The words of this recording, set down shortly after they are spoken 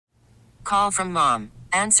Call from mom.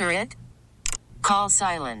 Answer it. Call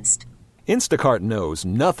silenced. Instacart knows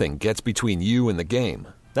nothing gets between you and the game.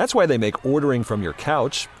 That's why they make ordering from your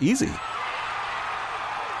couch easy.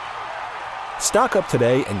 Stock up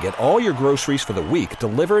today and get all your groceries for the week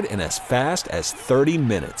delivered in as fast as 30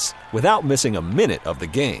 minutes without missing a minute of the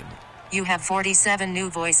game. You have 47 new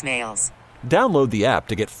voicemails. Download the app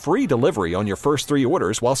to get free delivery on your first 3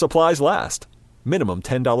 orders while supplies last. Minimum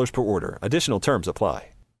 $10 per order. Additional terms apply.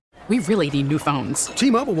 We really need new phones.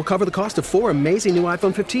 T-Mobile will cover the cost of 4 amazing new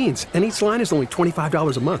iPhone 15s, and each line is only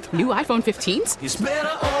 $25 a month. New iPhone 15s? It's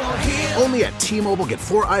better over here. Only at T-Mobile, get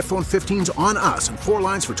 4 iPhone 15s on us and 4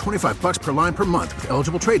 lines for $25 per line per month with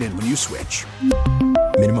eligible trade-in when you switch.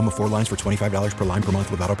 Minimum of 4 lines for $25 per line per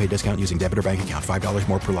month with autopay discount using debit or bank account. $5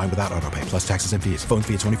 more per line without autopay, plus taxes and fees. Phone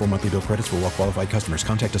fee at 24 monthly bill credits for well-qualified customers.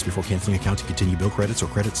 Contact us before canceling account to continue bill credits or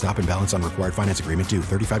credit stop and balance on required finance agreement due.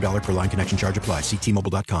 $35 per line connection charge applies. See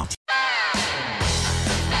T-Mobile.com.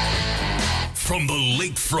 From the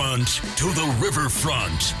lakefront to the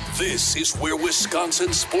riverfront, this is where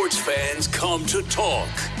Wisconsin sports fans come to talk.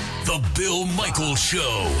 The Bill Michaels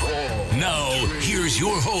Show. Now, here's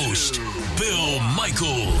your host, Bill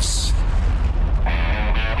Michaels.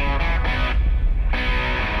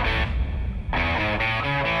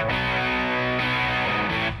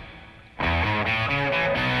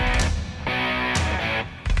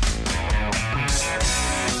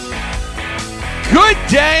 Good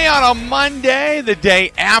day on a Monday, the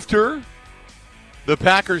day after the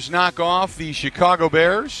Packers knock off the Chicago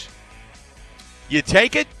Bears. You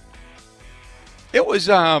take it? It was,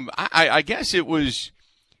 I guess it was,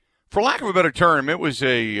 for lack of a better term, it was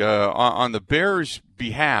on the Bears'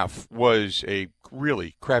 behalf, was a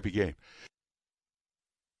really crappy game.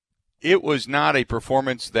 It was not a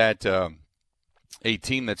performance that a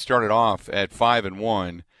team that started off at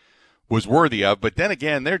 5-1 was worthy of, but then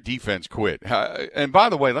again, their defense quit. And by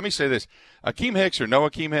the way, let me say this. Akeem Hicks or no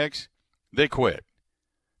Akeem Hicks, they quit.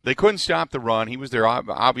 They couldn't stop the run. He was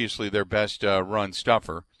obviously their best run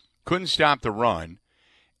stuffer. Couldn't stop the run.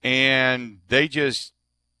 And they just,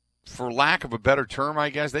 for lack of a better term,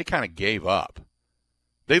 I guess, they kind of gave up.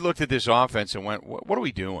 They looked at this offense and went, what are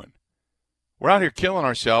we doing? We're out here killing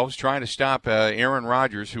ourselves trying to stop Aaron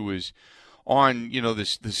Rodgers, who is on,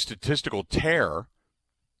 this statistical tear.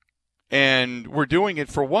 And we're doing it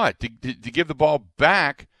for what? To give the ball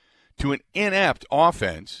back to an inept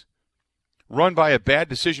offense run by a bad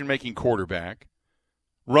decision-making quarterback,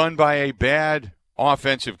 run by a bad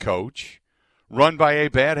offensive coach, run by a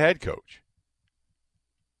bad head coach.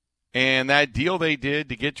 And that deal they did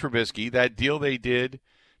to get Trubisky, that deal they did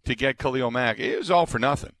to get Khalil Mack, it was all for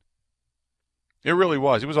nothing. It really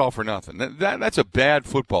was. It was all for nothing. That's a bad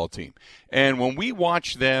football team. And when we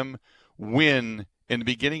watch them win in the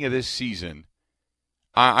beginning of this season,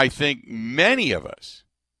 I think many of us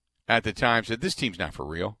at the time said, this team's not for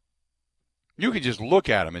real. You can just look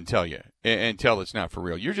at them and tell it's not for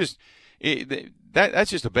real. You're just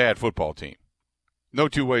that's just a bad football team. No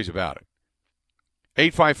two ways about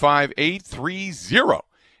it.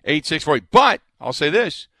 855-830-8648. But I'll say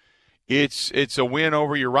this, it's a win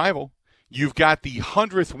over your rival. You've got the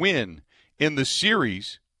 100th win in the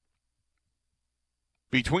series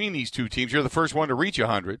between these two teams. You're the first one to reach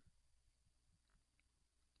 100.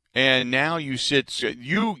 And now you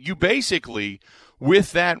basically,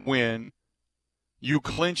 with that win, you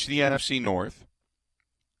clinch the NFC North.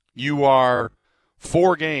 You are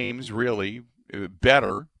 4 games, really,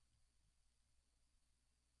 better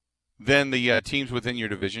than the teams within your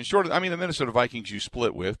division. The Minnesota Vikings you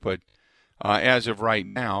split with, but as of right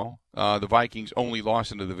now, the Vikings' only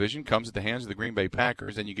loss in the division comes at the hands of the Green Bay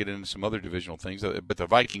Packers. Then you get into some other divisional things. But the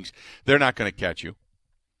Vikings, they're not going to catch you.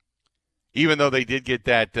 Even though they did get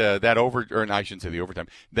that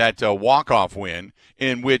walk-off win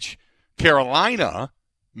in which Carolina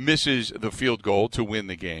misses the field goal to win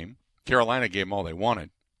the game. Carolina gave them all they wanted.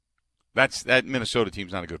 That Minnesota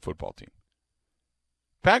team's not a good football team.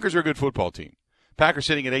 Packers are a good football team. Packers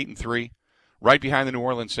sitting at 8-3, right behind the New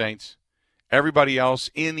Orleans Saints. Everybody else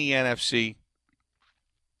in the NFC,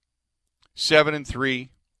 7-3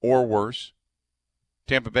 or worse.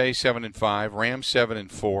 Tampa Bay 7-5, Rams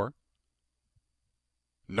 7-4.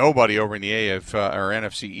 Nobody over in the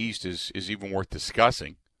NFC East is even worth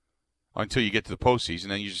discussing until you get to the postseason.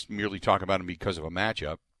 Then you just merely talk about them because of a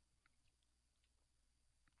matchup.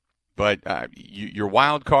 But your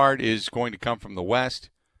wild card is going to come from the West.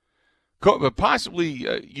 But possibly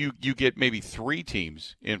you get maybe 3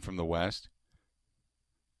 teams in from the West.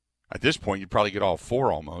 At this point, you'd probably get all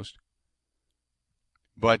 4 almost.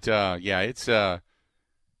 But it's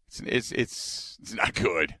not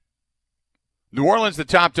good. New Orleans, the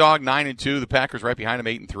top dog, 9-2. The Packers right behind them,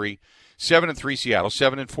 8-3. 7-3 Seattle,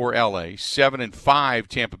 7-4 LA, 7-5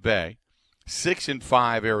 Tampa Bay,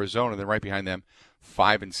 6-5 Arizona. Then right behind them,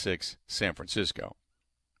 5-6 San Francisco.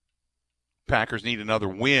 Packers need another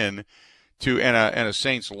win and a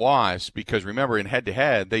Saints loss because remember in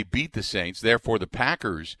head-to-head they beat the Saints. Therefore, the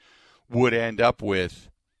Packers would end up with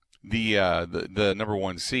the number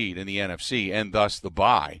one seed in the NFC and thus the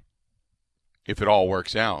bye if it all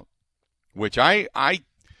works out. Which I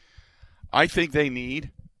think they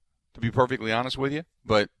need, to be perfectly honest with you.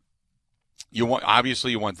 But you want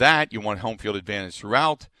that. You want home field advantage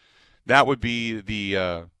throughout. That would be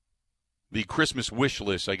the Christmas wish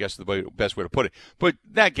list, I guess, the best way to put it. But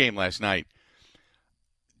that game last night,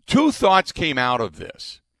 two thoughts came out of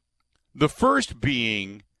this. The first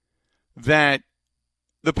being that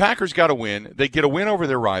the Packers got a win. They get a win over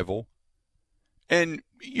their rival, and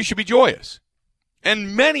you should be joyous.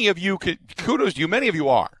 And many of you, kudos to you, many of you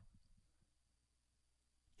are.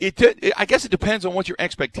 I guess it depends on what your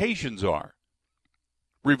expectations are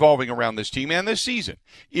revolving around this team and this season.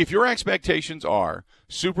 If your expectations are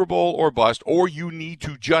Super Bowl or bust, or you need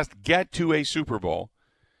to just get to a Super Bowl,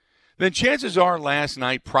 then chances are last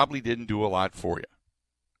night probably didn't do a lot for you.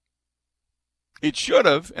 It should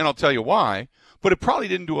have, and I'll tell you why, but it probably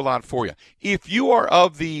didn't do a lot for you. If you are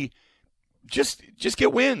of the just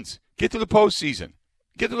get wins. Get to the postseason.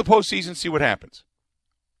 Get to the postseason, see what happens.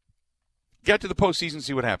 Get to the postseason,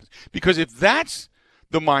 see what happens. Because if that's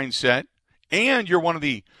the mindset, and you're one of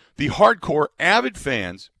the hardcore, avid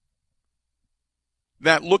fans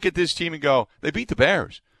that look at this team and go, they beat the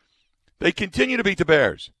Bears. They continue to beat the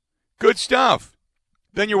Bears. Good stuff.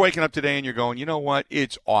 Then you're waking up today and you're going, you know what?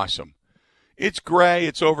 It's awesome. It's gray,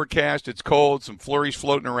 it's overcast, it's cold, some flurries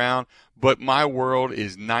floating around, but my world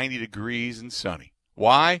is 90 degrees and sunny.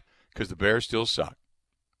 Why? Because the Bears still suck.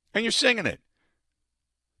 And you're singing it.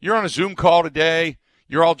 You're on a Zoom call today.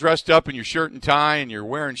 You're all dressed up in your shirt and tie, and you're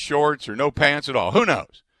wearing shorts or no pants at all. Who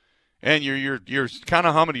knows? And you're kind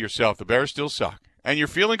of humming to yourself, the Bears still suck. And you're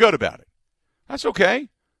feeling good about it. That's okay.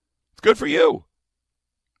 It's good for you.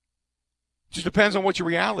 It just depends on what your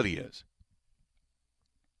reality is.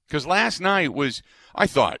 Because last night was, I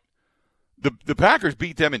thought, the Packers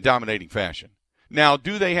beat them in dominating fashion. Now,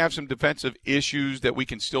 do they have some defensive issues that we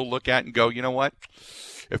can still look at and go, you know what?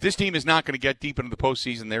 If this team is not going to get deep into the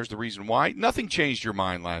postseason, there's the reason why. Nothing changed your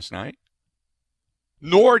mind last night.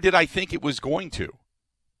 Nor did I think it was going to.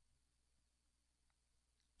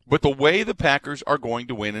 But the way the Packers are going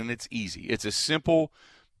to win, and it's easy. It's a simple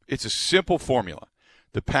formula.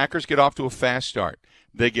 The Packers get off to a fast start.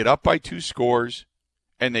 They get up by 2 scores,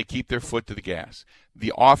 and they keep their foot to the gas.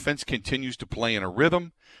 The offense continues to play in a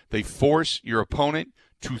rhythm. They force your opponent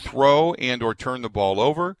to throw and or turn the ball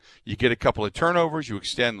over. You get a couple of turnovers. You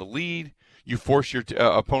extend the lead. You force your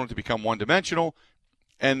opponent to become one-dimensional,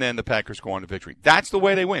 and then the Packers go on to victory. That's the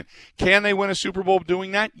way they win. Can they win a Super Bowl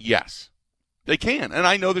doing that? Yes, they can. And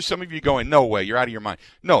I know there's some of you going, no way, you're out of your mind.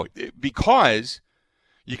 No, because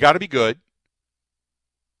you got to be good.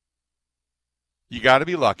 You got to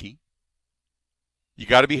be lucky. You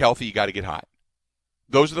got to be healthy. You got to get hot.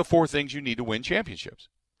 Those are the 4 things you need to win championships.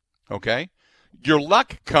 Okay? Your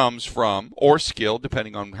luck comes from, or skill,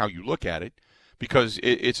 depending on how you look at it, because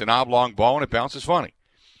it's an oblong ball and it bounces funny.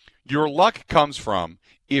 Your luck comes from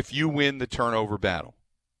if you win the turnover battle.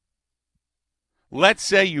 Let's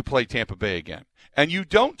say you play Tampa Bay again, and you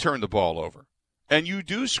don't turn the ball over, and you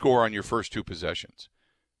do score on your first 2 possessions.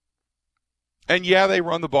 And, yeah, they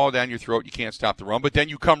run the ball down your throat. You can't stop the run, but then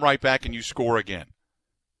you come right back and you score again.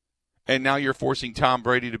 And now you're forcing Tom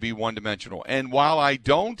Brady to be one-dimensional. And while I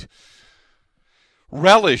don't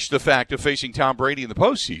relish the fact of facing Tom Brady in the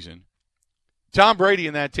postseason, Tom Brady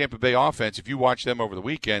and that Tampa Bay offense, if you watch them over the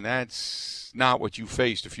weekend, that's not what you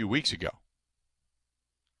faced a few weeks ago.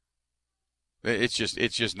 It's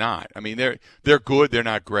just not. I mean, they're good. They're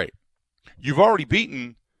not great. You've already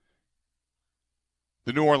beaten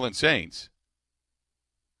the New Orleans Saints.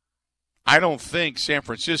 I don't think San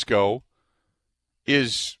Francisco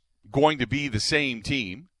is going to be the same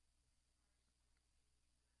team.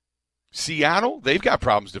 Seattle, they've got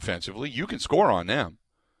problems defensively. You can score on them.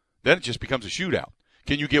 Then it just becomes a shootout.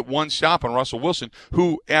 Can you get one stop on Russell Wilson,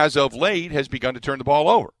 who, as of late, has begun to turn the ball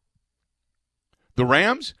over? The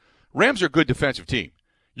Rams are a good defensive team.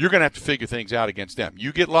 You're going to have to figure things out against them.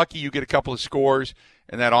 You get lucky, you get a couple of scores,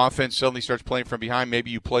 and that offense suddenly starts playing from behind. Maybe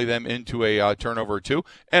you play them into a turnover or 2,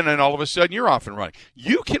 and then all of a sudden you're off and running.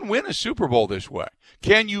 You can win a Super Bowl this way.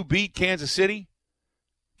 Can you beat Kansas City?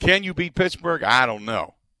 Can you beat Pittsburgh? I don't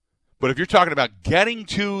know. But if you're talking about getting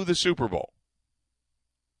to the Super Bowl,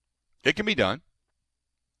 it can be done.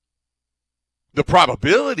 The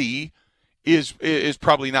probability is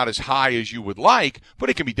probably not as high as you would like, but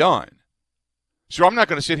it can be done. So I'm not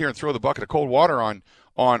going to sit here and throw the bucket of cold water on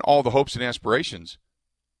all the hopes and aspirations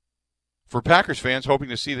for Packers fans hoping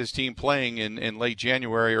to see this team playing in late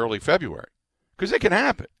January, early February, because it can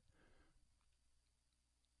happen.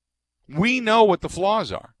 We know what the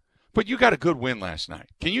flaws are, but you got a good win last night.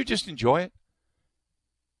 Can you just enjoy it?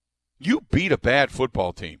 You beat a bad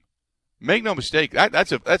football team. Make no mistake,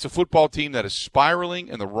 that's a football team that is spiraling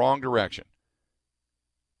in the wrong direction.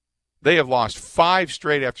 They have lost 5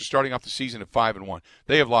 straight after starting off the season at 5-1.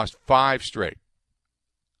 They have lost 5 straight,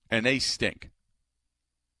 and they stink.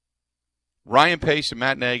 Ryan Pace and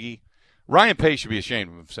Matt Nagy. Ryan Pace should be ashamed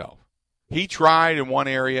of himself. He tried in one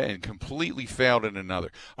area and completely failed in another.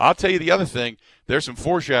 I'll tell you the other thing. There's some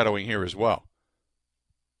foreshadowing here as well.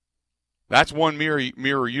 That's one mirror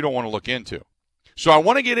you don't want to look into. So I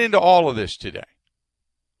want to get into all of this today.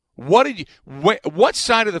 What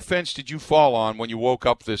side of the fence did you fall on when you woke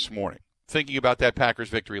up this morning, thinking about that Packers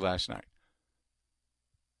victory last night?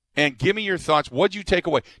 And give me your thoughts. What did you take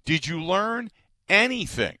away? Did you learn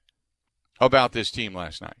anything about this team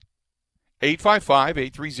last night?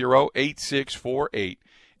 855-830-8648.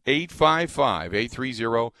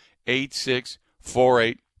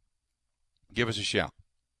 855-830-8648. Give us a shout.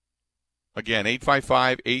 Again,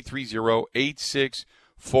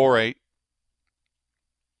 855-830-8648.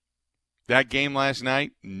 That game last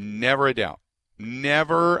night, never a doubt.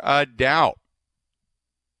 Never a doubt.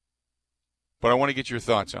 But I want to get your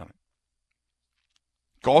thoughts on it.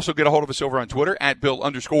 You can also get a hold of us over on Twitter, at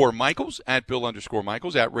Bill_Michaels, at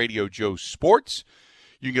Bill_Michaels, at Radio Joe Sports.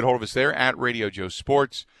 You can get a hold of us there, at Radio Joe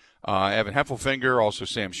Sports. Evan Heffelfinger, also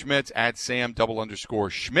Sam Schmitz, at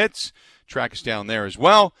Sam_Schmitz. Track us down there as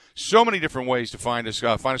well. So many different ways to find us.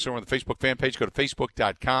 Find us over on the Facebook fan page. Go to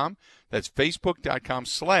Facebook.com. That's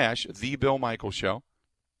Facebook.com/The Bill Michaels Show.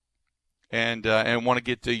 And want to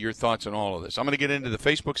get to your thoughts on all of this. I'm going to get into the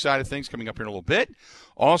Facebook side of things coming up here in a little bit.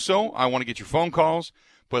 Also, I want to get your phone calls.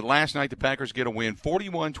 But last night, the Packers get a win,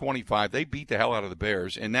 41-25. They beat the hell out of the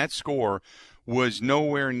Bears, and that score was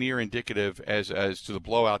nowhere near indicative as to the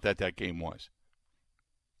blowout that game was.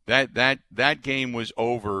 That game was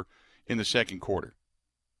over in the second quarter.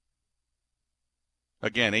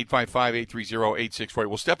 Again, 855-830-8648.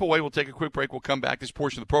 We'll step away. We'll take a quick break. We'll come back. This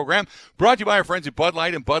portion of the program brought to you by our friends at Bud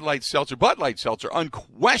Light and Bud Light Seltzer. Bud Light Seltzer,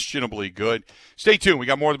 unquestionably good. Stay tuned. We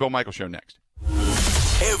got more of the Bill Michaels Show next.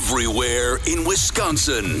 Everywhere in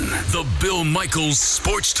Wisconsin, the Bill Michaels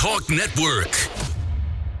Sports Talk Network.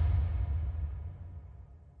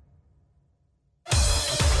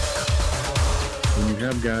 When you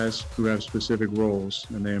have guys who have specific roles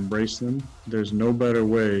and they embrace them, there's no better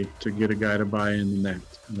way to get a guy to buy in than that.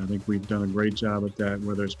 And I think we've done a great job at that,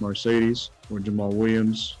 whether it's Mercedes or Jamal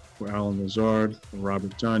Williams or Alan Lazard or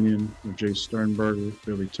Robert Tonyan or Jay Sternberger,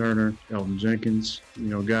 Billy Turner, Elton Jenkins. You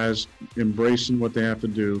know, guys embracing what they have to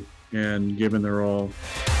do and giving their all.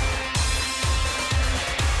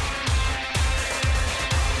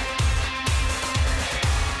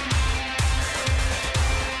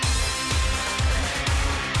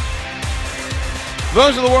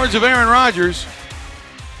 Those are the words of Aaron Rodgers.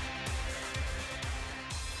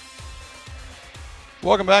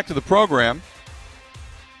 Welcome back to the program.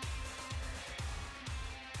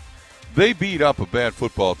 They beat up a bad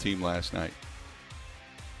football team last night.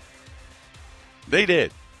 They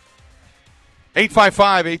did.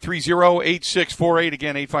 855-830-8648.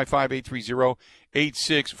 Again,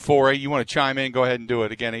 855-830-8648. You want to chime in, go ahead and do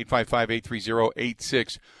it. Again,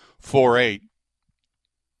 855-830-8648.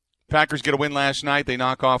 Packers get a win last night. They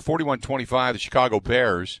knock off 41-25 the Chicago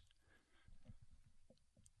Bears.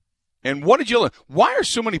 And what did you learn? Why are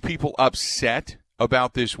so many people upset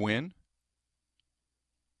about this win?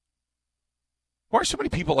 Why are so many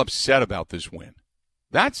people upset about this win?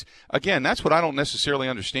 That's what I don't necessarily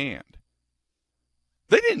understand.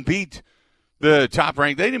 They didn't beat the top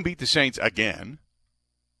ranked. They didn't beat the Saints again.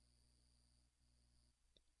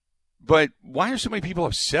 But why are so many people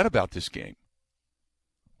upset about this game?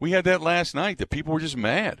 We had that last night, that people were just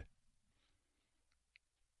mad.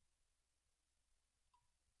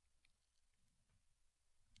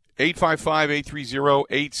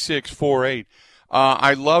 (855-830-8648).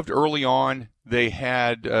 I loved early on they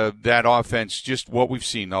had that offense, just what we've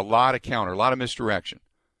seen, a lot of counter, a lot of misdirection.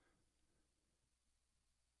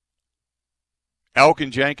 Elkin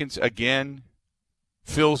Jenkins, again,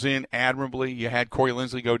 fills in admirably. You had Corey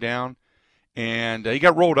Linsley go down, and he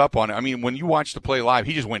got rolled up on it. I mean, when you watch the play live,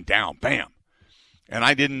 he just went down, bam. And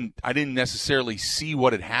I didn't necessarily see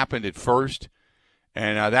what had happened at first.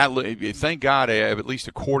 And thank God, at least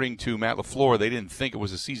according to Matt LaFleur, they didn't think it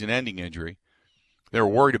was a season-ending injury. They were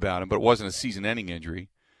worried about him, but it wasn't a season-ending injury.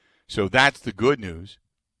 So that's the good news.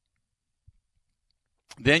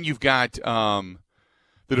 Then you've got the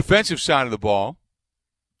defensive side of the ball.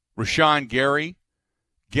 Rashawn Gary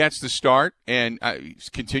gets the start and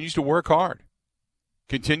continues to work hard.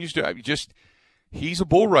 Continues to he's a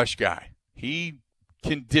bull rush guy. He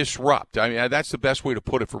can disrupt. I mean, that's the best way to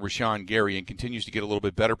put it for Rashawn Gary, and continues to get a little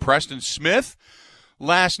bit better. Preston Smith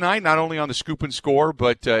last night, not only on the scoop and score,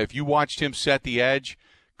 but if you watched him set the edge,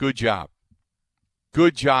 good job.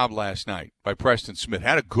 Good job last night by Preston Smith.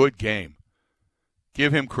 Had a good game.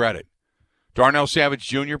 Give him credit. Darnell Savage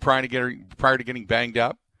Jr. prior to getting banged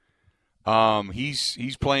up.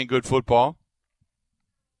 He's playing good football.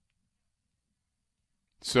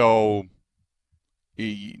 So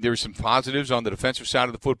there's some positives on the defensive side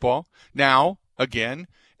of the football. Now, again,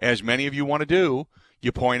 as many of you want to do,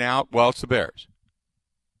 you point out, well, it's the Bears.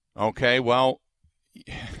 Okay, well,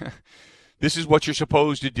 this is what you're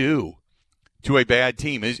supposed to do to a bad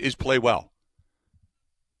team is play well.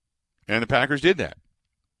 And the Packers did that.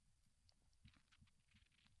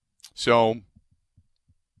 So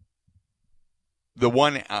the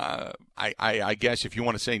one, I guess if you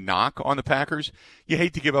want to say knock on the Packers, you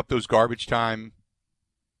hate to give up those garbage time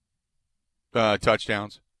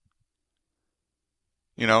touchdowns.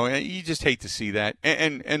 You know, you just hate to see that.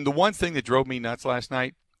 And the one thing that drove me nuts last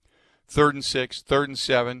night, 3rd and 6, 3rd and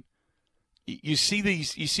 7, you see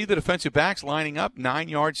the defensive backs lining up 9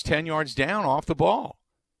 yards, 10 yards down off the ball.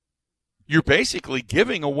 You're basically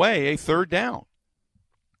giving away a 3rd down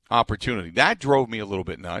opportunity. That drove me a little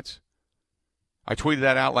bit nuts. I tweeted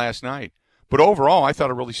that out last night. But overall, I thought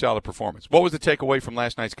a really solid performance. What was the takeaway from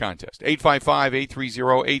last night's contest?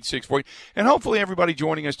 855-830-8648. And hopefully everybody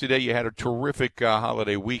joining us today, you had a terrific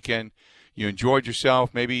holiday weekend. You enjoyed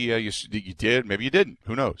yourself. Maybe you did. Maybe you didn't.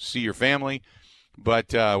 Who knows? See your family. But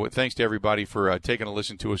thanks to everybody for taking a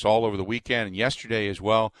listen to us all over the weekend and yesterday as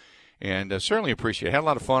well. And certainly appreciate it. Had a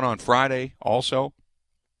lot of fun on Friday also.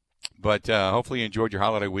 But hopefully you enjoyed your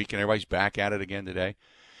holiday weekend. Everybody's back at it again today.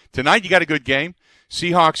 Tonight you got a good game.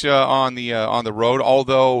 Seahawks on the road,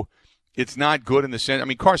 although it's not good in the sense. I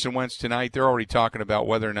mean, Carson Wentz tonight, they're already talking about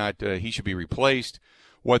whether or not he should be replaced,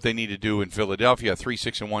 what they need to do in Philadelphia. A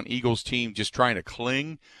 3-6-1 Eagles team just trying to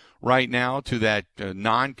cling right now to that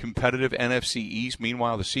non-competitive NFC East.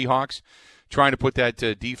 Meanwhile, the Seahawks trying to put that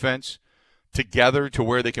defense together to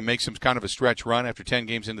where they can make some kind of a stretch run after 10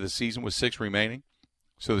 games into the season with 6 remaining.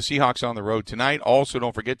 So the Seahawks on the road tonight. Also,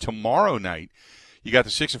 don't forget, tomorrow night, you got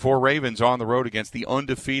the 6-4 Ravens on the road against the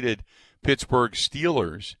undefeated Pittsburgh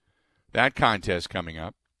Steelers. That contest coming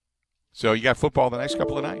up. So you got football the next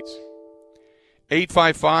couple of nights.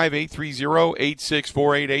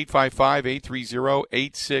 855-830-8648,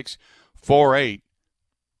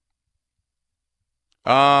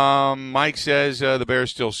 855-830-8648. Mike says the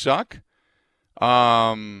Bears still suck.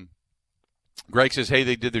 Greg says, hey,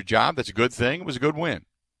 they did their job. That's a good thing. It was a good win.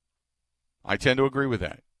 I tend to agree with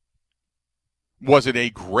that. Was it a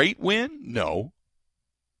great win? No.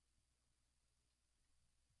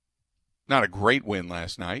 Not a great win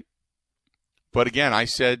last night. But again, I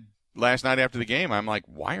said last night after the game, I'm like,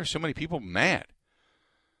 why are so many people mad?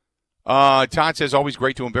 Todd says, always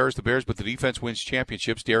great to embarrass the Bears, but the defense wins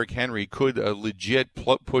championships. Derrick Henry could legit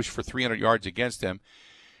push for 300 yards against them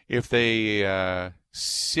if they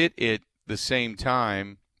sit at the same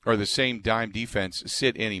time, or the same dime defense,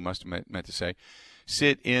 sit in, he must have meant to say,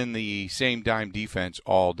 sit in the same dime defense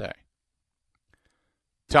all day.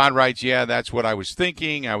 Todd writes, yeah, that's what I was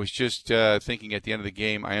thinking. I was just thinking at the end of the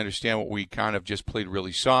game, I understand what we kind of just played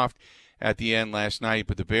really soft at the end last night,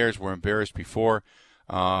 but the Bears were embarrassed before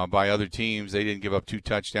by other teams. They didn't give up 2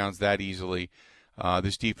 touchdowns that easily.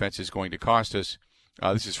 This defense is going to cost us.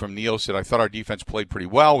 This is from Neil, said, I thought our defense played pretty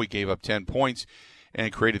well. We gave up 10 points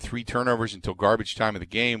and created 3 turnovers until garbage time of the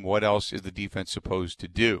game. What else is the defense supposed to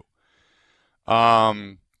do?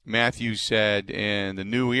 Matthew said, in the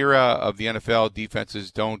new era of the NFL,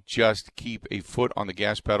 defenses don't just keep a foot on the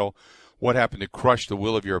gas pedal. What happened to crush the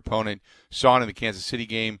will of your opponent? Saw it in the Kansas City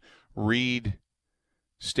game. Reed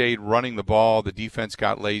stayed running the ball. The defense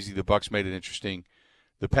got lazy. The Bucs made it interesting.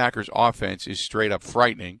 The Packers' offense is straight up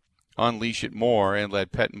frightening. Unleash it more and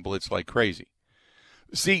let Petten blitz like crazy.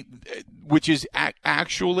 See, which is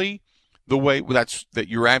actually the way that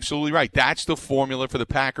you're absolutely right. That's the formula for the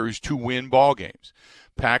Packers to win ball games.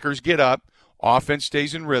 Packers get up, offense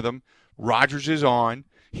stays in rhythm, Rodgers is on,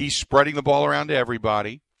 he's spreading the ball around to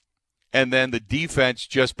everybody, and then the defense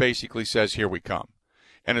just basically says, here we come.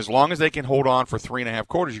 And as long as they can hold on for 3.5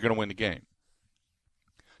 quarters, you're going to win the game.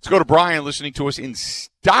 Let's go to Brian listening to us in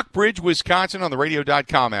Stockbridge, Wisconsin on the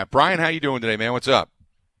radio.com app. Brian, how you doing today, man? What's up?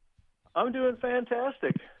 I'm doing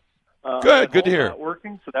fantastic. Good to hear. Not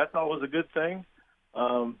working, so that's always a good thing.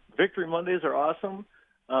 Victory Mondays are awesome.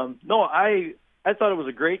 No, I thought it was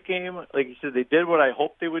a great game. Like you said, they did what I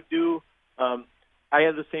hoped they would do. I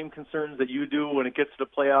have the same concerns that you do when it gets to the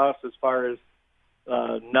playoffs as far as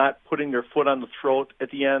not putting their foot on the throat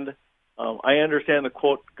at the end. I understand the,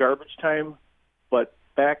 quote, garbage time, but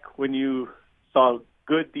back when you saw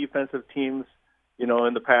good defensive teams,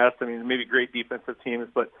 in the past, I mean, maybe great defensive teams,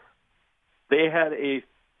 but they had a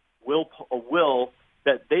will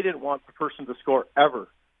that they didn't want the person to score ever,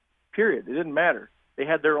 period. It didn't matter. They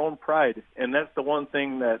had their own pride, and that's the one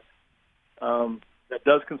thing that that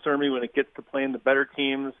does concern me when it gets to playing the better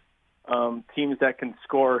teams, teams that can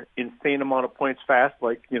score insane amount of points fast,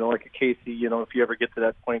 like a Casey. If you ever get to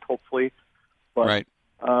that point, hopefully. But, right.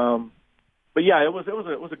 But yeah, it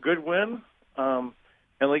was a good win.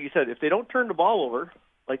 And like you said, if they don't turn the ball over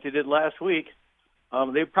like they did last week,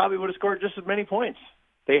 they probably would have scored just as many points.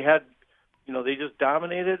 They had, they just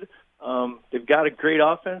dominated. They've got a great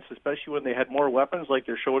offense, especially when they had more weapons, like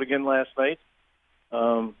they showed again last night.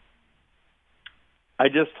 I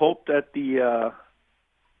just hope that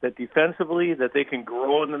that defensively that they can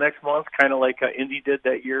grow in the next month, kind of like Indy did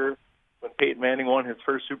that year when Peyton Manning won his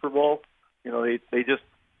first Super Bowl. They just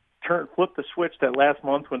flipped the switch that last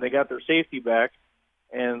month when they got their safety back,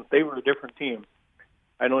 and they were a different team.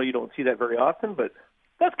 I know you don't see that very often, but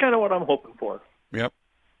that's kind of what I'm hoping for.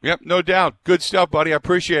 Yep, no doubt. Good stuff, buddy. I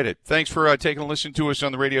appreciate it. Thanks for taking a listen to us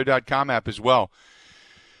on the radio.com app as well.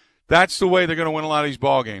 That's the way they're going to win a lot of these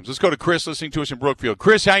ball games. Let's go to Chris listening to us in Brookfield.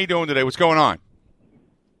 Chris, how you doing today? What's going on?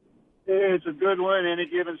 It's a good win. Any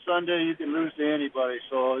given Sunday, you can lose to anybody,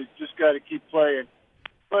 so you just got to keep playing.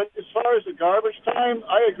 But as far as the garbage time,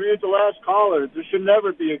 I agree with the last caller. There should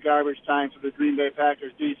never be a garbage time for the Green Bay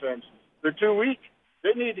Packers defense. They're too weak.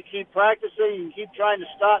 They need to keep practicing and keep trying to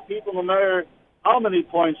stop people no matter how many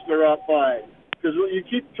points they're up by. Because when you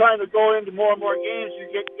keep trying to go into more and more games, you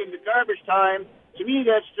get into garbage time. To me,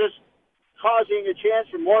 that's just causing a chance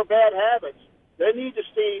for more bad habits. They need to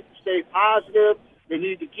stay positive. They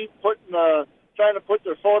need to keep trying to put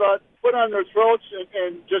their foot on their throats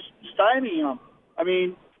and just stymie them. I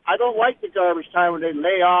mean, I don't like the garbage time when they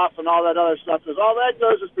lay off and all that other stuff, because all that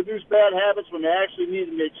does is produce bad habits when they actually need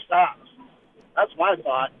to make stops. That's my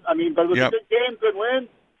thought. I mean, but it was a good game, good win.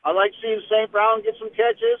 I like seeing St. Brown get some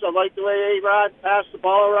catches. I like the way A-Rod passed the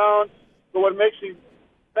ball around. But what makes me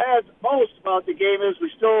bad most about the game is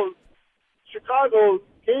Chicago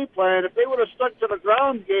game plan. If they would have stuck to the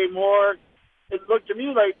ground game more, it looked to me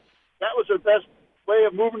like that was their best way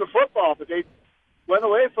of moving the football, but they went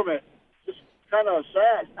away from it. Just kind of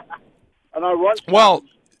sad. And our run. Well,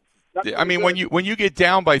 I mean, when you get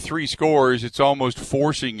down by 3 scores, it's almost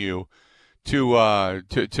forcing you to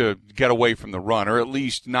get away from the run, or at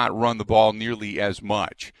least not run the ball nearly as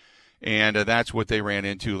much. And that's what they ran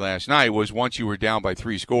into last night. Was once you were down by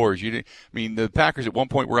 3 scores, the Packers at one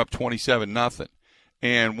point were up 27-0,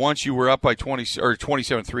 and once you were up by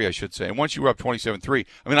 27-3, I should say, and once you were up 27-3,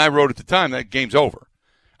 I wrote at the time that game's over.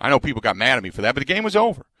 I know people got mad at me for that, but the game was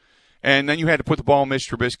over. And then you had to put the ball in Mitch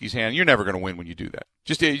Trubisky's hand. You're never going to win when you do that.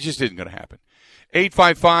 It just isn't going to happen.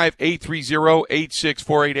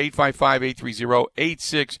 855-830-8648,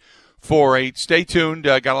 855-830-8648. Stay tuned.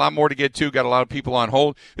 Got a lot more to get to. Got a lot of people on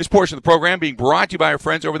hold. This portion of the program being brought to you by our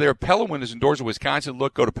friends over there at Pella Windows and Doors of Wisconsin. Go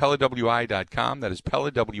to PellaWI.com. That is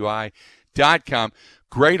PellaWI.com.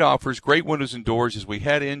 Great offers, great windows and doors as we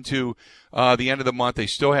head into the end of the month. They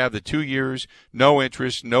still have the 2 years, no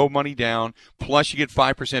interest, no money down. Plus, you get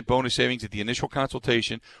 5% bonus savings at the initial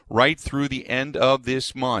consultation right through the end of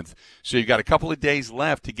this month. So you've got a couple of days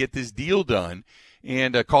left to get this deal done.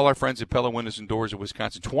 And call our friends at Pella Windows and Doors of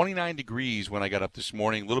Wisconsin. 29 degrees when I got up this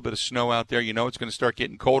morning. A little bit of snow out there. It's going to start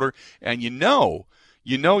getting colder. And you're going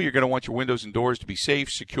to want your windows and doors to be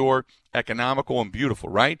safe, secure, economical, and beautiful,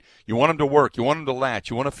 right? You want them to work. You want them to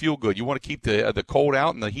latch. You want to feel good. You want to keep the cold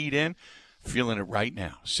out and the heat in. Feeling it right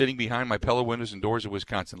now. Sitting behind my Pella Windows and Doors of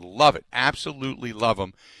Wisconsin. Love it. Absolutely love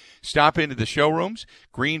them. Stop into the showrooms,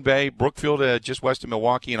 Green Bay, Brookfield, just west of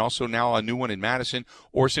Milwaukee, and also now a new one in Madison,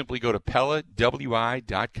 or simply go to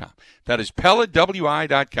PellaWI.com. That is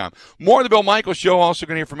PellaWI.com. More of the Bill Michaels Show. Also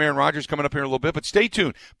going to hear from Aaron Rodgers coming up here in a little bit, but stay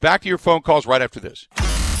tuned. Back to your phone calls right after this.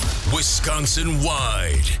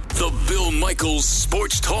 Wisconsin-wide, the Bill Michaels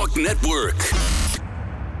Sports Talk Network.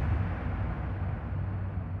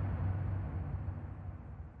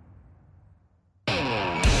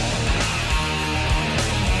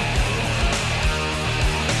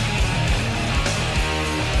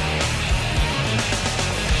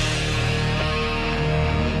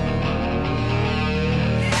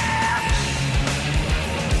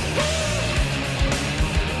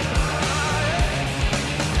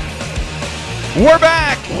 We're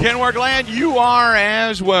back, and we're glad you are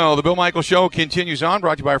as well. The Bill Michaels Show continues on,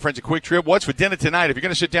 brought to you by our friends at Quick Trip. What's for dinner tonight? If you're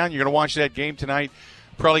going to sit down, you're going to watch that game tonight,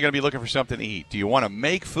 probably going to be looking for something to eat. Do you want to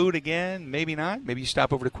make food again? Maybe not. Maybe you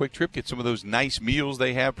stop over to Quick Trip, get some of those nice meals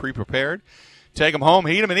they have pre-prepared. Take them home,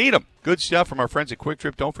 heat them, and eat them. Good stuff from our friends at Quick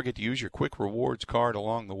Trip. Don't forget to use your Quick Rewards card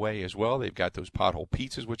along the way as well. They've got those pothole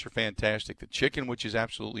pizzas, which are fantastic, the chicken, which is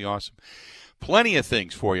absolutely awesome. Plenty of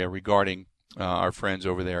things for you regarding our friends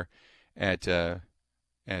over there at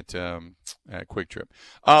Quick Trip.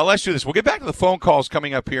 Let's do this. We'll get back to the phone calls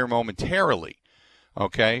coming up here momentarily.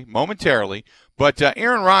 Okay, momentarily. But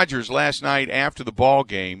Aaron Rodgers last night after the ball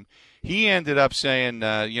game, he ended up saying,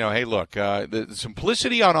 hey, look, the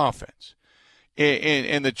simplicity on offense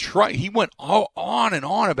and the he went on and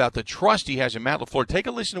on about the trust he has in Matt LaFleur. Take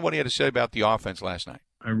a listen to what he had to say about the offense last night.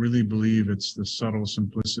 I really believe it's the subtle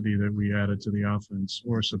simplicity that we added to the offense,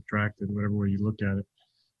 or subtracted, whatever way you look at it.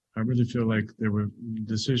 I really feel like there were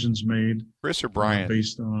decisions made, Chris or Brian,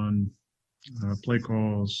 based on play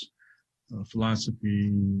calls,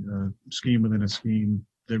 philosophy, scheme within a scheme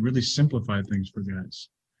that really simplified things for guys.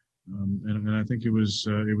 And I think it was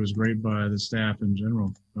great by the staff in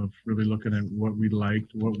general of really looking at what we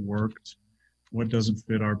liked, what worked, what doesn't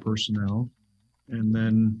fit our personnel. And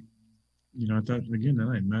then, I thought, again,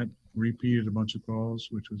 tonight, Matt repeated a bunch of calls,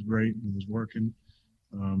 which was great. It was working.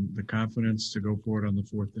 The confidence to go for it on the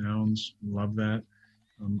fourth downs, love that.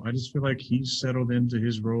 I just feel like he's settled into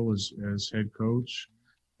his role as head coach.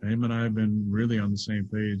 Him and I have been really on the same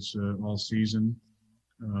page all season.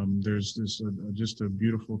 There's this just a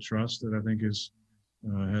beautiful trust that I think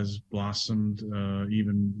has blossomed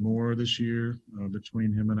even more this year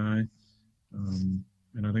between him and I.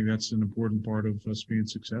 And I think that's an important part of us being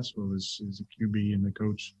successful is the QB and the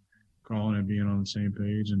coach calling and being on the same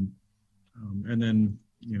page. And then,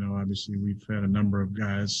 obviously we've had a number of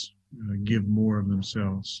guys give more of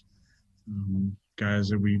themselves. Guys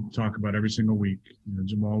that we talk about every single week,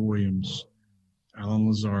 Jamal Williams, Allen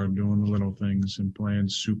Lazard doing the little things and playing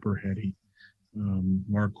super heady.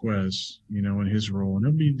 Marquez, in his role, and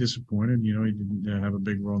he'll be disappointed. He didn't have a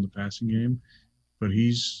big role in the passing game, but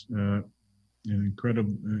he's an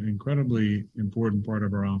incredibly important part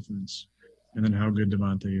of our offense. And then how good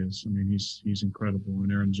Devontae is. I mean, he's incredible,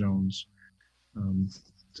 and Aaron Jones.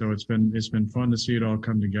 So it's been fun to see it all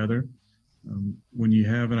come together. When you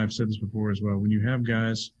have, and I've said this before as well, when you have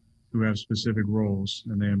guys who have specific roles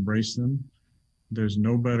and they embrace them, there's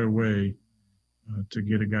no better way to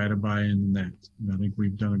get a guy to buy in than that. And I think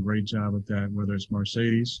we've done a great job at that, whether it's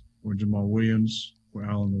Mercedes or Jamal Williams or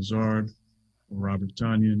Allen Lazard or Robert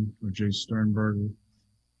Tonyan or Jay Sternberger,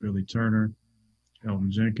 Billy Turner,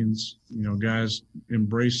 Elton Jenkins, guys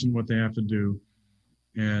embracing what they have to do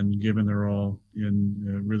and giving their all in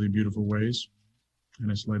really beautiful ways.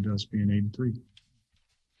 And it's led to us being 8-3.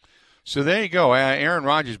 So there you go. Aaron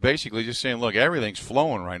Rodgers basically just saying, look, everything's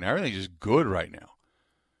flowing right now. Everything's just good right now.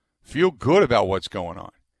 Feel good about what's going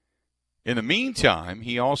on. In the meantime,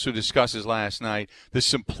 he also discusses last night the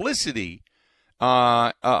simplicity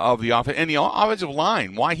of the offense and the offensive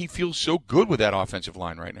line, why he feels so good with that offensive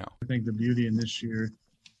line right now. I think the beauty in this year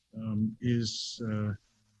is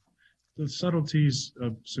the subtleties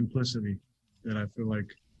of simplicity that I feel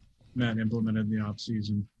like Matt implemented in the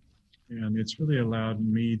offseason. And it's really allowed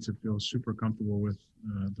me to feel super comfortable with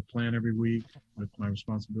the plan every week, with my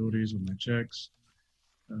responsibilities, with my checks.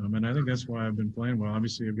 And I think that's why I've been playing well.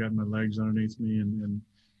 Obviously, I've got my legs underneath me, and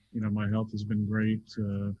my health has been great,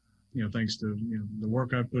 thanks to the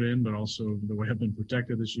work I've put in, but also the way I've been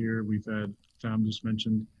protected this year. We've had, Tom just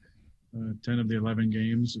mentioned, 10 of the 11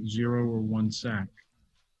 games, 0 or 1 sack.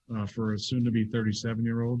 For a soon-to-be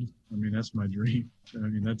 37-year-old, I mean, that's my dream. I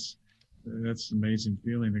mean, that's an amazing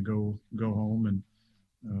feeling to go home and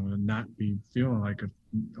not be feeling like a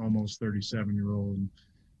almost 37-year-old. And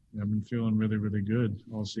I've been feeling really, really good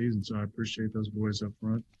all season, so I appreciate those boys up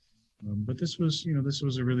front. But this was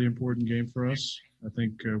a really important game for us. I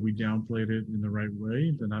think we downplayed it in the right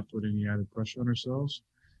way to not put any added pressure on ourselves.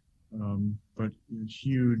 But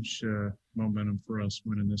huge momentum for us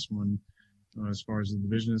winning this one as far as the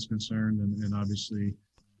division is concerned, and obviously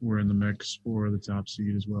we're in the mix for the top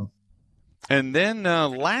seed as well. And then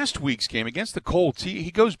last week's game against the Colts,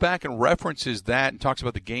 he goes back and references that and talks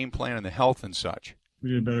about the game plan and the health and such. We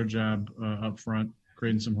did a better job up front,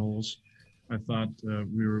 creating some holes. I thought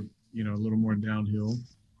we were, a little more downhill,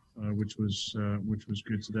 which was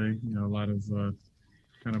good today. A lot of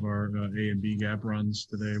kind of our A and B gap runs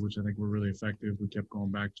today, which I think were really effective. We kept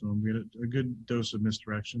going back to them. We had a good dose of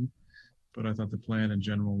misdirection, but I thought the plan in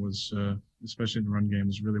general was, especially in the run game,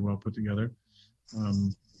 was really well put together.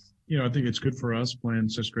 I think it's good for us playing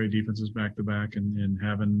such great defenses back-to-back and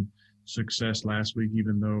having success last week,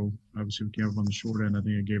 even though obviously we came up on the short end. I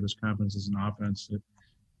think it gave us confidence as an offense that,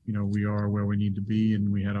 we are where we need to be,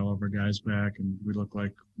 and we had all of our guys back, and we look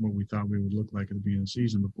like what we thought we would look like at the beginning of the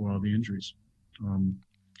season before all the injuries.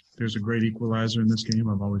 There's a great equalizer in this game,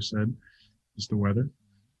 I've always said. It's the weather.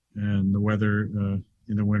 And the weather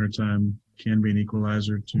in the wintertime can be an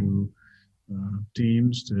equalizer to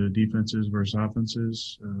teams, to defenses versus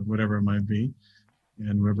offenses, whatever it might be.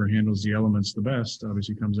 And whoever handles the elements the best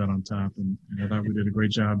obviously comes out on top. And I thought we did a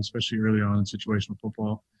great job, especially early on in situational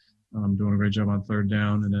football, doing a great job on third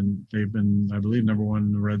down. And then they've been, I believe, number one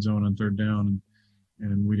in the red zone on third down.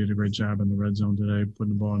 And we did a great job in the red zone today,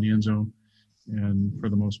 putting the ball in the end zone. And for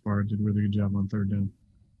the most part, did a really good job on third down.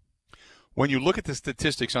 When you look at the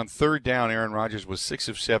statistics on third down, Aaron Rodgers was 6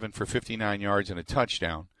 of 7 for 59 yards and a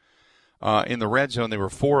touchdown. In the red zone, they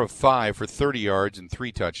were 4 of 5 for 30 yards and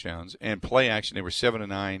 3 touchdowns. And play action, they were 7 of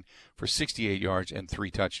 9 for 68 yards and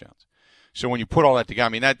 3 touchdowns. So when you put all that together, I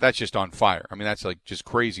mean, that's just on fire. I mean, that's like just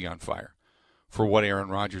crazy on fire for what Aaron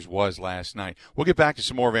Rodgers was last night. We'll get back to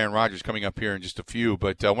some more of Aaron Rodgers coming up here in just a few,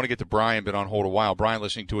 but I want to get to Brian, been on hold a while. Brian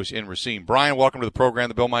listening to us in Racine. Brian, welcome to the program,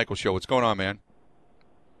 The Bill Michaels Show. What's going on, man?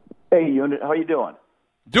 Hey, Unit, how you doing?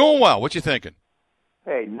 Doing well. What you thinking?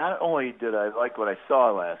 Hey, not only did I like what I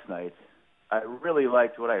saw last night, I really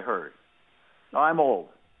liked what I heard. Now, I'm old,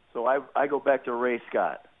 so I go back to Ray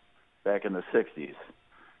Scott back in the 60s,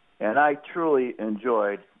 and I truly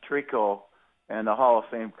enjoyed Tirico and the Hall of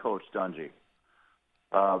Fame coach Dungy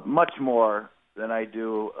much more than I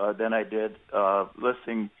did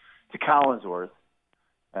listening to Collinsworth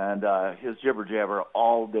and his jibber jabber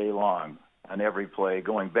all day long on every play,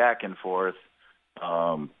 going back and forth,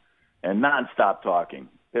 and nonstop talking.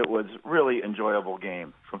 It was really enjoyable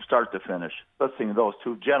game from start to finish. Listening to those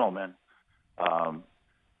two gentlemen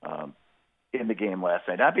in the game last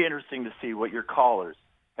night. That'd be interesting to see what your callers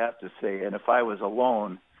have to say, and if I was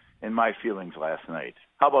alone in my feelings last night.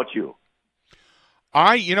 How about you?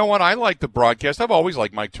 You know what? I like the broadcast. I've always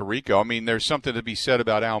liked Mike Tirico. I mean, there's something to be said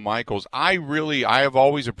about Al Michaels. I have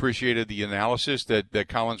always appreciated the analysis that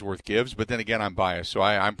Collinsworth gives, but then again, I'm biased, so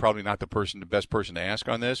I'm probably not the best person to ask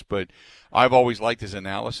on this, but I've always liked his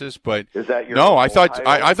analysis. But is that your no? I thought.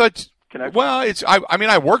 Well, it's. I mean,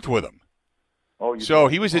 I worked with him. Oh, so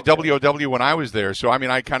he was at WOW when I was there. So, I mean,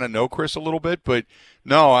 I kind of know Chris a little bit. But,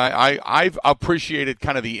 no, I've appreciated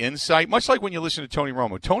kind of the insight, much like when you listen to Tony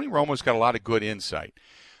Romo. Tony Romo's got a lot of good insight.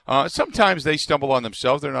 Sometimes they stumble on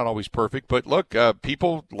themselves. They're not always perfect. But, look,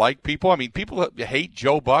 people like people. I mean, people hate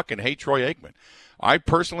Joe Buck and hate Troy Aikman. I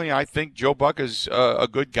think Joe Buck is a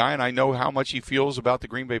good guy, and I know how much he feels about the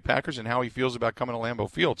Green Bay Packers and how he feels about coming to Lambeau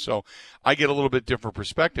Field. So I get a little bit different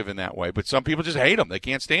perspective in that way. But some people just hate him. They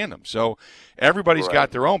can't stand him. So everybody's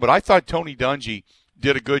got their own. But I thought Tony Dungy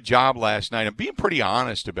did a good job last night and being pretty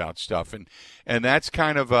honest about stuff. And that's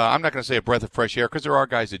kind of, I'm not going to say a breath of fresh air because there are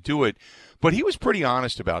guys that do it. But he was pretty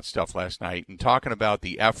honest about stuff last night and talking about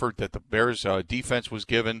the effort that the Bears defense was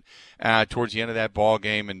given towards the end of that ball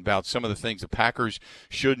game and about some of the things the Packers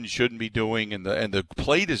should and shouldn't be doing and the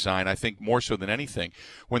play design, I think, more so than anything.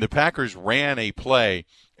 When the Packers ran a play,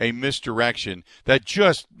 a misdirection,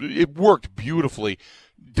 it worked beautifully.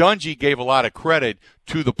 Dungy gave a lot of credit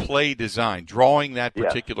to the play design, drawing that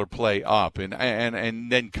particular play up,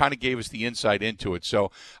 and then kind of gave us the insight into it.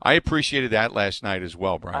 So I appreciated that last night as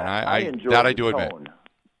well, Brian. I enjoyed that. I do admit.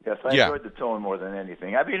 Yes, I enjoyed the tone more than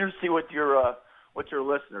anything. I'd be interested to see what your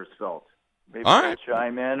listeners felt. Maybe they'll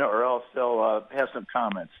chime in, or else they'll have some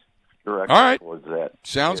comments directly towards that.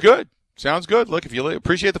 Sounds good. Sounds good. Look, if you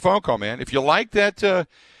appreciate the phone call, man. If you like that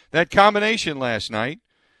combination last night,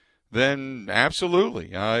 then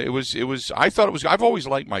absolutely. It was. I thought it was. I've always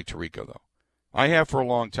liked Mike Tirico, though. I have for a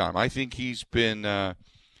long time. I think he's been.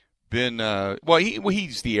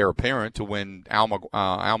 He's the heir apparent to when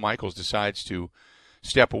Al Michaels decides to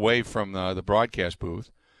step away from the broadcast booth.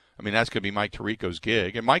 I mean, that's going to be Mike Tirico's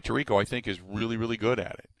gig, and Mike Tirico, I think, is really, really good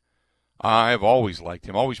at it. I've always liked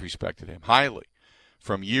him, always respected him highly,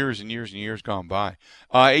 from years and years and years gone by.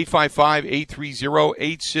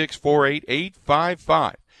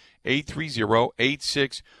 855-830-8648,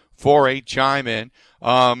 830-8648, chime in.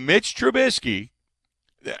 Mitch Trubisky,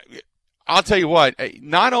 I'll tell you what,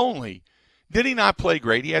 not only did he not play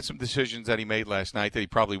great, he had some decisions that he made last night that he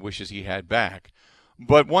probably wishes he had back.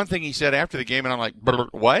 But one thing he said after the game, and I'm like,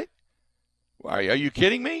 what? Are you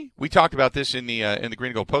kidding me? We talked about this in the Green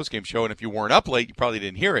and Gold postgame show, and if you weren't up late, you probably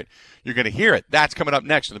didn't hear it. You're going to hear it. That's coming up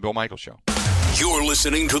next on the Bill Michaels Show. You're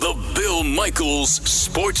listening to the Bill Michaels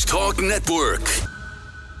Sports Talk Network.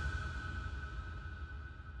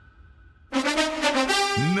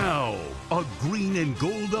 Now, A Green and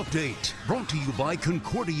Gold Update, brought to you by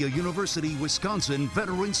Concordia University, Wisconsin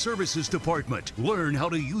Veteran Services Department. Learn how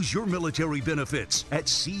to use your military benefits at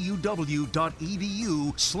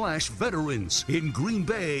cuw.edu/veterans. In Green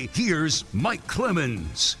Bay, here's Mike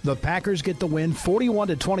Clemens. The Packers get the win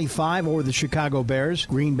 41-25 over the Chicago Bears.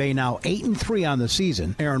 Green Bay now 8-3 on the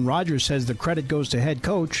season. Aaron Rodgers says the credit goes to head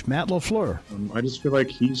coach Matt LaFleur. I just feel like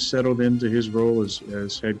he's settled into his role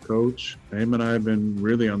as head coach. Him and I have been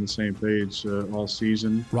really on the same page all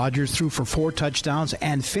season. Rodgers threw for 4 touchdowns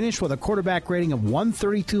and finished with a quarterback rating of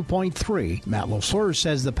 132.3. Matt LaFleur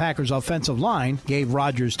says the Packers' offensive line gave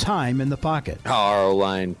Rodgers time in the pocket. Our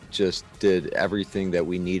O-line just did everything that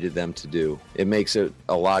we needed them to do. It makes it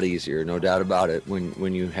a lot easier, no doubt about it,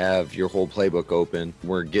 when you have your whole playbook open.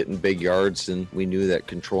 We're getting big yards, and we knew that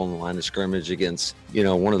controlling the line of scrimmage against,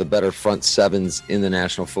 one of the better front sevens in the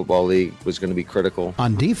National Football League was going to be critical.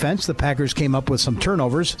 On defense, the Packers came up with some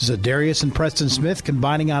turnovers. Za'Darius and Preston Smith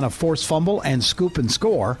combining on a forced fumble and scoop and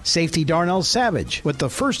score. Safety Darnell Savage with the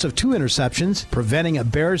first of 2 interceptions, preventing a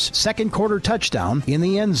Bears second quarter touchdown in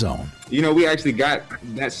the end zone. We actually got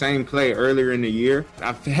that same play earlier in the year.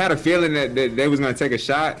 I had a feeling that they was going to take a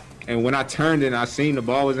shot. And when I turned and I seen the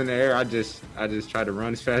ball was in the air, I just tried to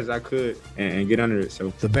run as fast as I could and get under it.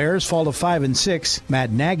 So the Bears fall to 5-6.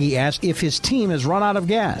 Matt Nagy asked if his team has run out of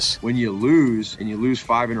gas. When you lose and you lose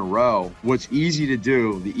 5 in a row, what's easy to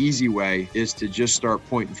do, the easy way, is to just start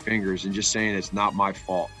pointing fingers and just saying it's not my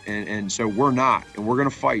fault. And so we're not, and we're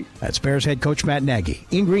going to fight. That's Bears head coach Matt Nagy.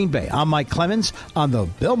 In Green Bay, I'm Mike Clemens on The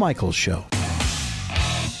Bill Michaels Show.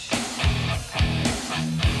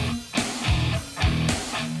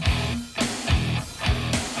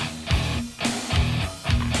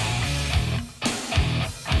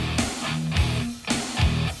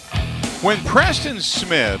 When Preston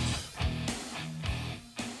Smith,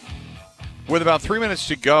 with about 3 minutes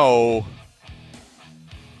to go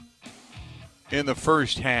in the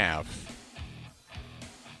first half,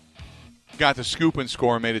 got the scoop and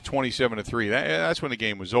score and made it 27-3, that's when the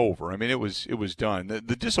game was over. I mean, it was done.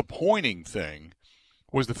 The disappointing thing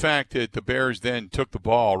was the fact that the Bears then took the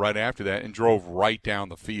ball right after that and drove right down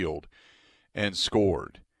the field and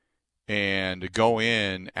scored. And to go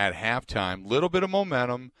in at halftime, little bit of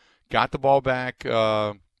momentum, got the ball back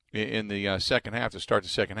in the second half to start the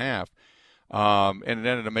second half, and it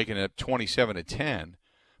ended up making it 27-10.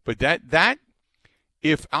 But that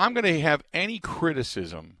if I'm going to have any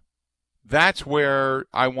criticism, that's where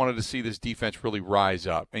I wanted to see this defense really rise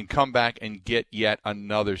up and come back and get yet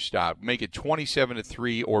another stop, make it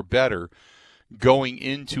 27-3 or better going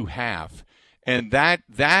into half, and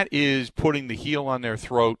that is putting the heel on their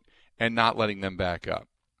throat and not letting them back up.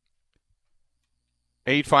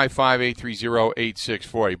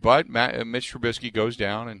 855-830-8640. But Mitch Trubisky goes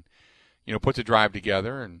down and, puts a drive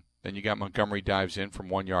together, and then you got Montgomery dives in from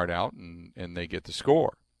 1 yard out, and they get the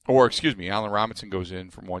score. Or, Allen Robinson goes in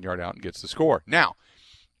from 1 yard out and gets the score. Now,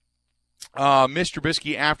 Mitch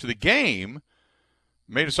Trubisky after the game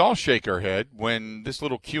made us all shake our head when this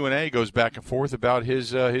little Q&A goes back and forth about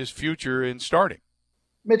his future in starting.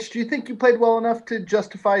 Mitch, do you think you played well enough to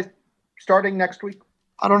justify starting next week?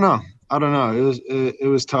 I don't know. It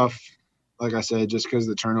was tough, like I said, just because of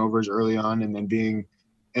the turnovers early on and then being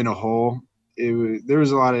in a hole. There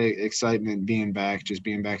was a lot of excitement being back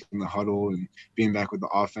in the huddle and being back with the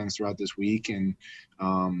offense throughout this week. And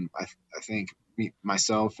I think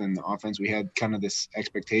myself and the offense, we had kind of this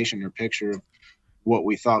expectation or picture of what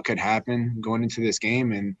we thought could happen going into this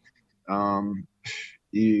game. And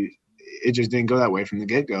it just didn't go that way from the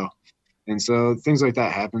get-go. And so things like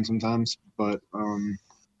that happen sometimes. But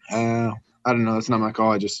I don't know. It's not my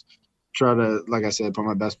call. I just try to, like I said, put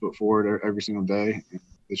my best foot forward every single day.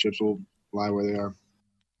 The chips will lie where they are.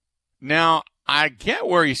 Now, I get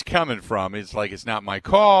where he's coming from. It's like it's not my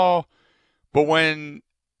call. But when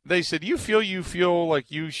they said, do you feel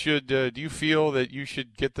like you should do you feel that you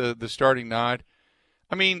should get the starting nod?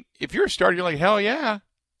 I mean, if you're a starter, you're like, hell yeah.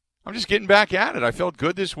 I'm just getting back at it. I felt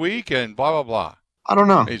good this week and blah, blah, blah. I don't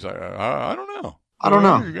know. He's like, I don't know. I don't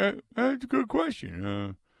know. That's a good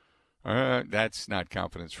question. That's not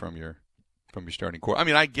confidence from your starting core. I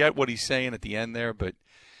mean, I get what he's saying at the end there, but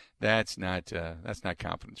that's not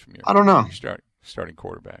confidence from your. I don't know. Starting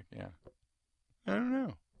quarterback. Yeah. I don't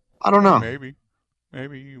know. I don't know. Maybe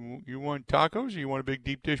you want tacos or you want a big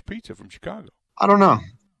deep dish pizza from Chicago. I don't know.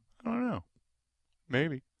 I don't know.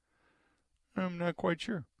 Maybe. I'm not quite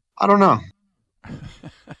sure. I don't know.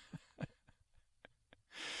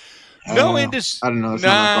 I don't know. It's not my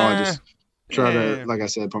call. I just try to, like I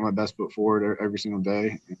said, put my best foot forward every single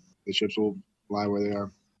day. The chips will lie where they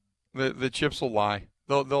are. The chips will lie.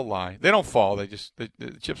 They'll lie. They don't fall. The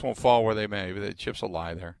chips won't fall where they may, but the chips will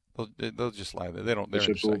lie there. They'll just lie there. They're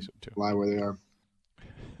indecisive too. Lie where they are.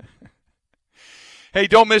 Hey,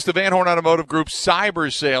 don't miss the Van Horn Automotive Group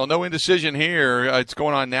Cyber Sale. No indecision here. It's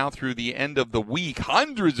going on now through the end of the week.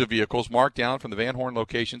 Hundreds of vehicles marked down from the Van Horn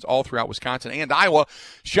locations all throughout Wisconsin and Iowa.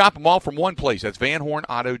 Shop them all from one place. That's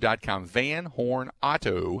VanHornAuto.com.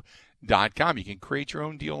 VanHornAuto.com. You can create your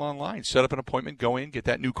own deal online. Set up an appointment, go in, get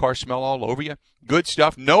that new car smell all over you. Good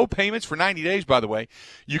stuff. No payments for 90 days, by the way.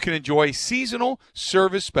 You can enjoy seasonal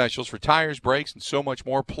service specials for tires, brakes, and so much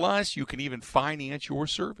more. Plus, you can even finance your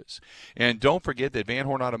service. And don't forget that Van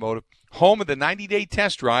Horn Automotive, home of the 90-day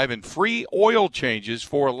test drive and free oil changes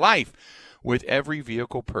for life with every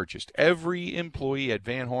vehicle purchased. Every employee at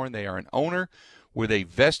Van Horn, they are an owner with a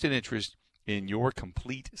vested interest in your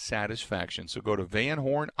complete satisfaction. So go to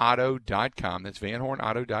VanHornAuto.com. That's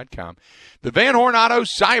VanHornAuto.com. The Van Horn Auto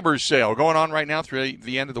Cyber Sale going on right now through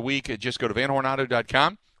the end of the week. Just go to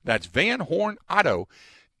VanHornAuto.com. That's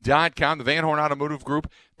VanHornAuto.com. The Van Horn Automotive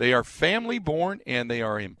Group, they are family-born and they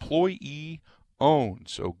are employee-owned.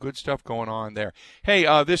 So good stuff going on there.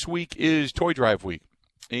 Hey, this week is Toy Drive Week.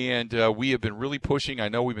 And we have been really pushing. I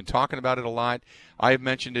know we've been talking about it a lot. I have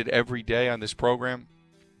mentioned it every day on this program.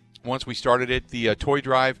 Once we started it, the Toy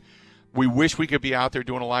Drive, we wish we could be out there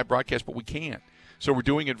doing a live broadcast, but we can't. So we're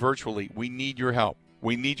doing it virtually. We need your help.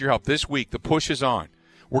 We need your help. This week, the push is on.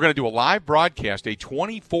 We're going to do a live broadcast, a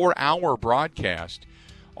 24-hour broadcast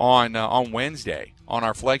on Wednesday on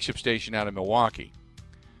our flagship station out in Milwaukee.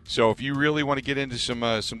 So if you really want to get into some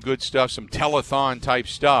good stuff, some telethon-type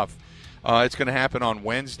stuff, it's going to happen on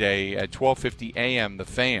Wednesday at 12:50 a.m., The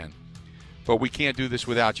Fan. But we can't do this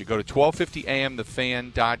without you. Go to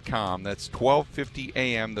 1250amthefan.com. That's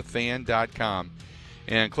 1250amthefan.com.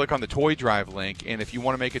 And click on the Toy Drive link. And if you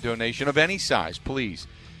want to make a donation of any size, please,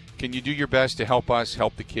 can you do your best to help us,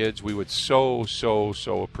 help the kids? We would so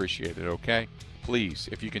appreciate it, okay? Please,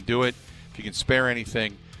 if you can do it, if you can spare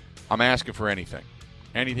anything, I'm asking for anything.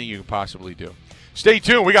 Anything you can possibly do. Stay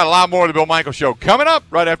tuned. We got a lot more of the Bill Michaels Show coming up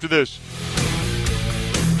right after this.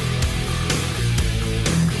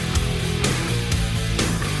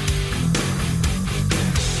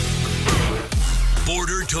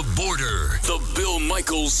 Border to Border, the Bill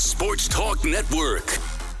Michaels Sports Talk Network.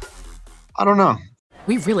 I don't know.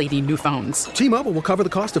 We really need new phones. T-Mobile will cover the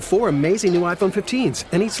cost of 4 amazing new iPhone 15s,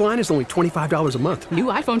 and each line is only $25 a month. New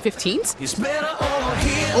iPhone 15s? It's better over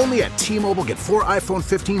here. Only at T-Mobile, get 4 iPhone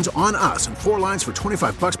 15s on us and 4 lines for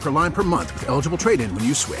 $25 per line per month with eligible trade-in when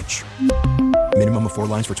you switch. Minimum of 4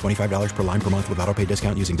 lines for $25 per line per month with autopay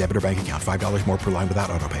discount using debit or bank account. $5 more per line without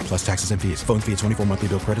autopay, plus taxes and fees. Phone fee at 24 monthly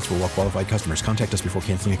bill credits for well-qualified customers. Contact us before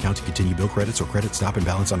canceling account to continue bill credits or credit stop and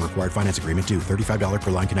balance on required finance agreement due. $35 per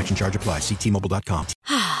line connection charge applies. See T-Mobile.com.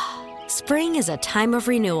 Spring is a time of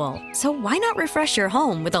renewal, so why not refresh your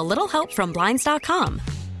home with a little help from Blinds.com?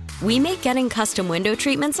 We make getting custom window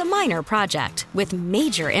treatments a minor project with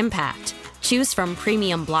major impact. Choose from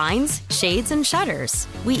premium blinds, shades, and shutters.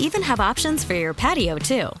 We even have options for your patio,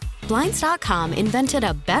 too. Blinds.com invented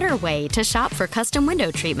a better way to shop for custom window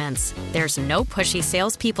treatments. There's no pushy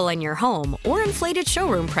salespeople in your home or inflated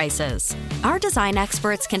showroom prices. Our design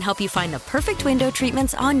experts can help you find the perfect window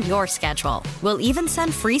treatments on your schedule. We'll even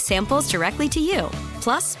send free samples directly to you.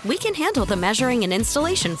 Plus, we can handle the measuring and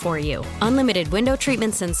installation for you. Unlimited window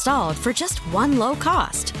treatments installed for just one low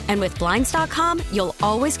cost. And with Blinds.com, you'll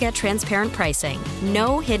always get transparent pricing.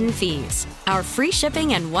 No hidden fees. Our free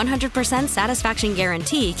shipping and 100% satisfaction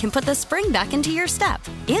guarantee can put the spring back into your step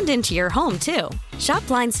and into your home, too. Shop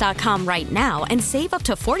Blinds.com right now and save up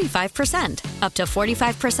to 45%. Up to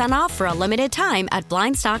 45% off for a limited time at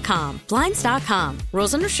Blinds.com. Blinds.com.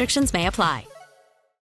 Rules and restrictions may apply.